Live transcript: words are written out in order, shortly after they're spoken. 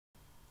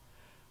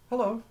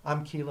Hello,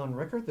 I'm Keelan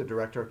Rickard, the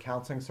Director of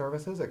Counseling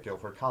Services at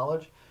Guilford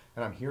College,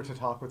 and I'm here to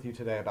talk with you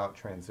today about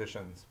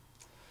transitions.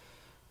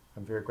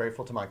 I'm very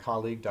grateful to my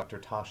colleague, Dr.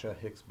 Tasha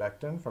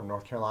Hicks-Becton from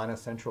North Carolina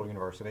Central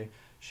University.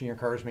 She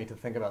encouraged me to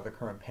think about the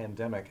current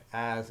pandemic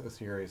as a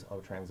series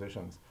of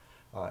transitions.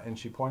 And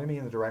she pointed me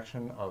in the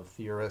direction of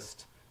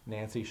theorist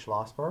Nancy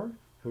Schlossberg,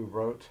 who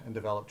wrote and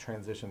developed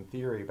transition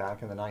theory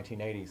back in the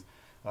 1980s.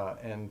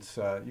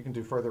 You can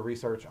do further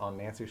research on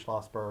Nancy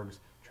Schlossberg's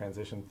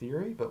transition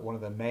theory, but one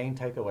of the main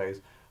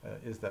takeaways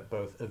is that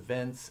both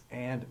events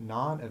and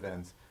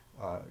non-events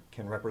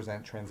can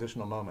represent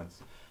transitional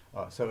moments.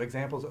 So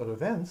examples of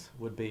events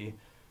would be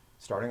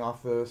starting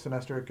off the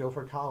semester at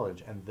Guilford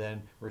College and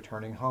then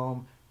returning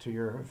home to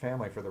your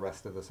family for the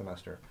rest of the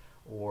semester,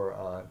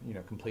 or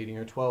completing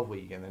your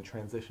 12-week and then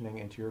transitioning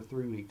into your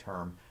 3-week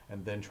term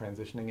and then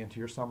transitioning into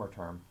your summer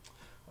term.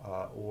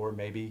 Or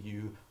maybe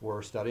you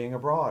were studying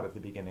abroad at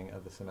the beginning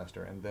of the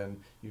semester and then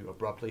you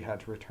abruptly had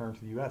to return to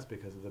the U.S.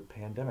 because of the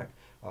pandemic.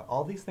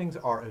 All these things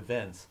are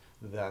events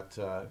that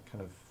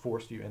kind of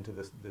forced you into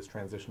this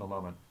transitional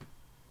moment.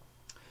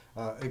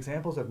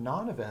 Examples of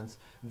non-events,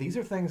 these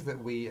are things that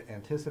we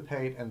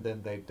anticipate and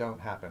then they don't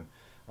happen.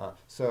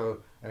 So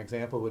an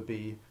example would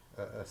be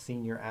a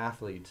senior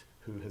athlete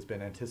who has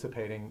been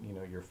anticipating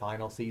your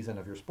final season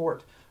of your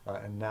sport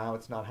and now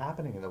it's not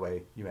happening in the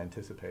way you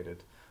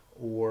anticipated.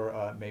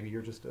 Or maybe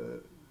you're just,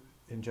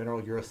 in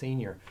general, you're a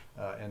senior,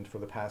 and for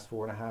the past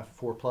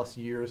 4+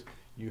 years,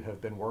 you have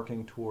been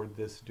working toward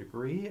this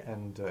degree,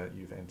 and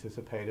you've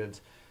anticipated,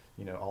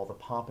 all the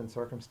pomp and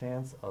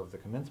circumstance of the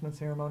commencement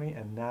ceremony,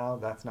 and now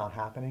that's not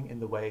happening in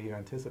the way you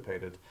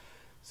anticipated.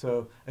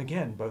 So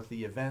again, both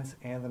the events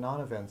and the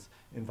non-events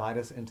invite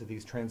us into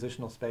these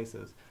transitional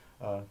spaces,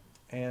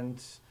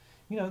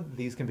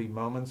 these can be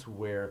moments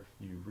where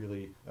you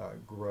really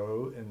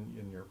grow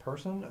in your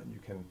person. You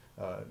can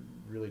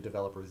really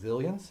develop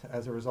resilience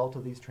as a result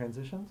of these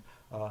transitions.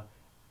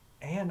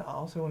 And I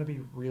also want to be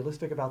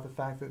realistic about the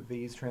fact that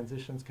these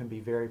transitions can be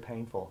very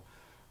painful.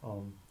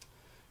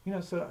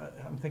 So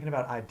I'm thinking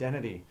about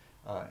identity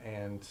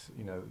and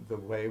the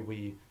way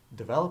we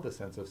develop a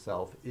sense of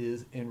self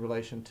is in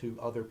relation to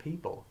other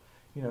people.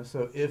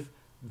 So if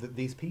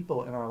these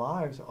people in our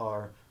lives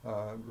are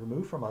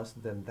removed from us,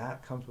 then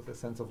that comes with a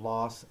sense of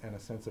loss and a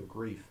sense of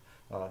grief.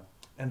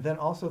 And then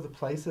also the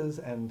places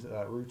and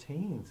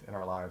routines in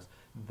our lives,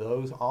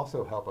 those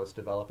also help us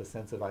develop a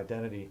sense of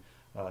identity.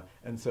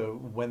 And so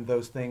when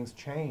those things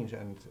change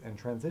and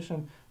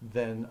transition,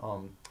 then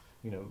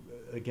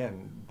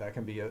again, that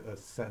can be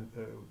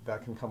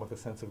that can come with a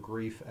sense of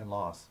grief and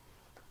loss.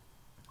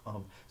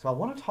 So I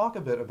want to talk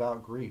a bit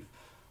about grief.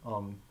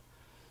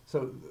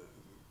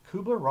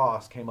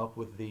 Kubler-Ross came up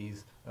with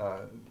these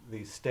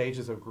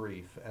stages of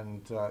grief,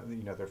 and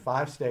there are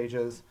 5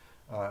 stages,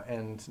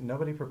 and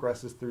nobody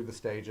progresses through the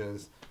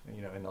stages,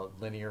 in a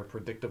linear,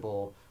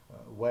 predictable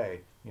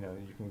way.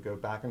 You can go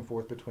back and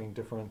forth between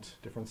different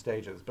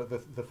stages. But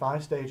the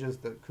 5 stages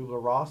that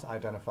Kubler-Ross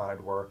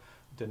identified were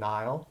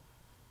denial,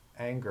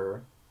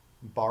 anger,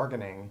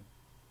 bargaining,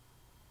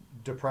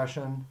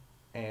 depression,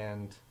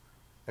 and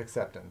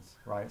acceptance.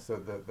 Right. So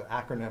the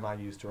acronym I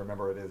use to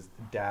remember it is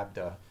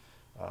DABDA.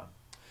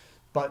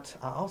 But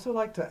I also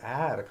like to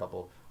add a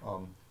couple,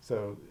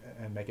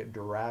 and make it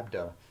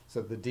DRABDA.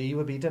 So the D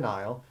would be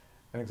denial.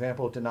 An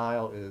example of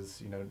denial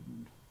is,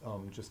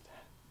 just,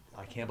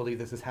 I can't believe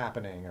this is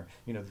happening, or,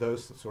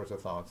 those sorts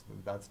of thoughts.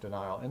 That's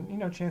denial.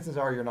 And, chances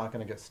are you're not going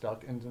to get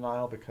stuck in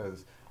denial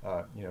because,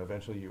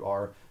 eventually you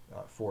are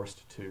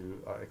forced to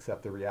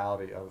accept the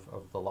reality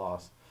of the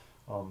loss.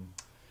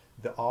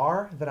 The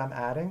R that I'm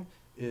adding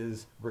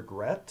is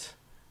regret.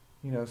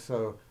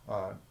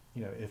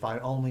 If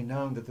I'd only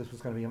known that this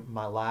was going to be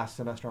my last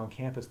semester on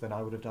campus, then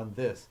I would have done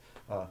this.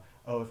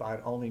 If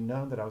I'd only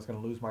known that I was going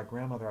to lose my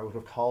grandmother, I would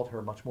have called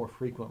her much more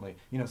frequently.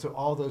 So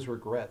all those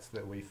regrets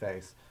that we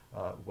face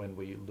when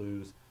we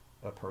lose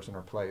a person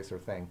or place or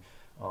thing.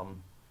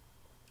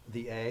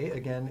 The A,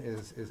 again,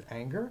 is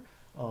anger.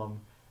 I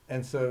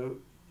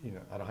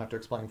don't have to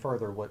explain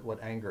further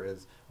what anger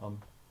is.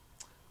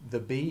 The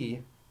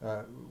B,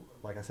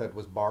 like I said,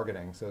 was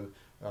bargaining. So,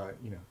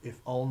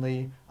 if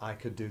only I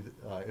could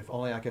if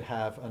only I could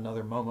have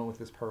another moment with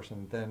this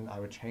person, then I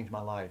would change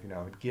my life.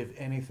 I would give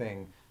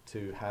anything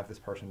to have this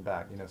person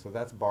back. So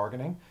that's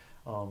bargaining.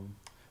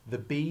 The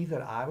B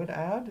that I would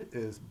add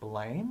is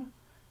blame.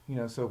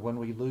 So when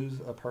we lose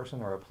a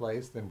person or a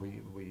place, then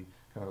we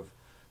kind of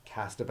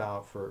cast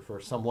about for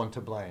someone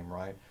to blame,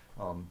 right?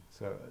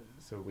 So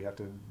we have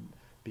to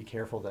be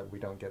careful that we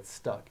don't get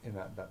stuck in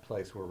that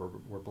place where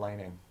we're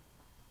blaming.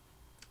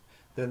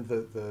 Then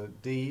the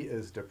D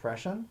is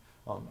depression.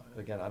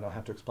 Again, I don't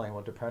have to explain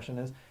what depression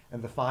is.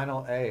 And the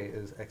final A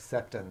is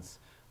acceptance.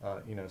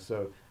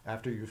 So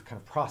after you've kind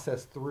of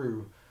processed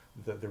through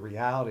the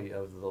reality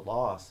of the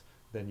loss,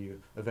 then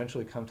you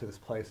eventually come to this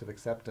place of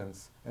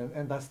acceptance.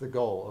 And that's the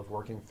goal of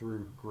working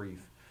through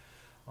grief.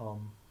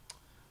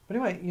 But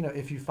anyway,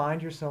 if you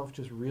find yourself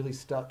just really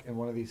stuck in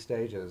one of these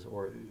stages,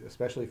 or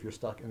especially if you're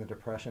stuck in the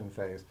depression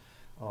phase,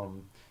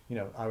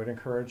 I would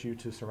encourage you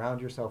to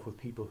surround yourself with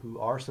people who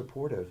are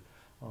supportive.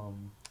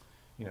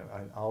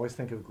 I always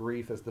think of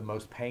grief as the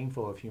most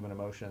painful of human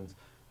emotions.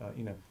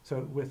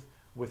 So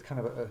with kind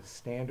of a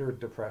standard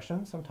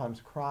depression,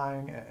 sometimes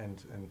crying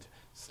and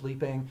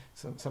sleeping,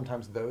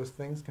 sometimes those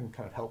things can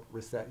kind of help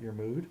reset your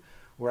mood.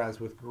 Whereas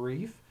with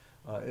grief,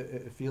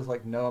 it feels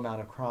like no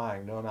amount of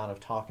crying, no amount of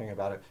talking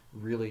about it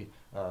really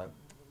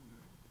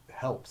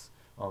helps.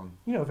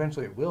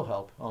 Eventually it will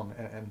help,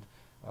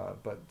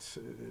 but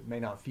it may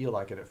not feel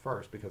like it at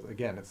first because,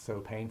 again, it's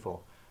so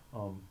painful.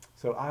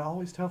 So I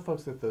always tell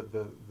folks that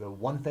the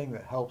one thing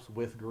that helps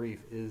with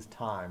grief is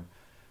time.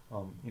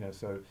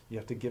 So you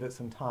have to give it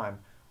some time.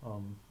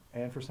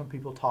 And for some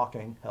people,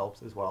 talking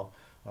helps as well.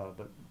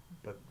 But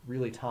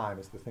really time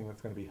is the thing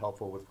that's going to be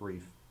helpful with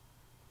grief.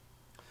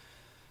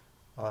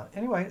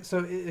 Anyway,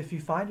 so if you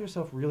find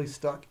yourself really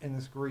stuck in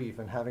this grief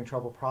and having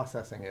trouble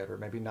processing it, or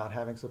maybe not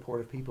having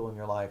supportive people in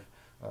your life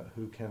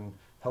who can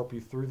help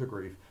you through the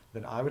grief,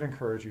 then I would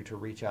encourage you to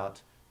reach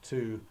out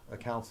to a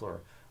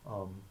counselor.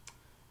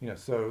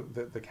 So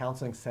the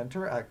Counseling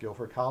Center at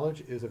Guilford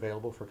College is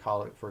available for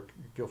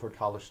Guilford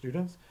College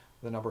students.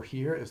 The number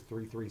here is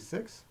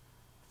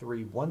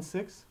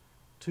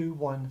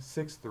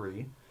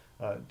 336-316-2163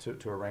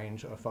 to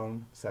arrange a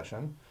phone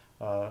session.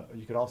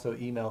 You could also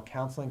email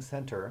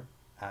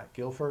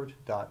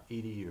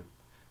counselingcenter@guilford.edu.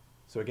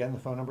 So again, the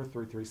phone number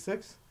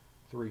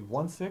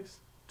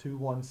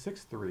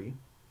 336-316-2163,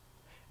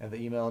 and the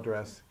email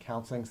address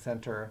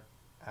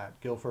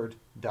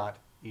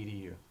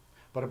counselingcenter@guilford.edu.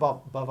 But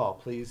above all,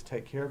 please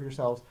take care of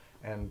yourselves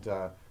and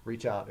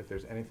reach out if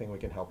there's anything we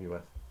can help you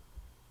with.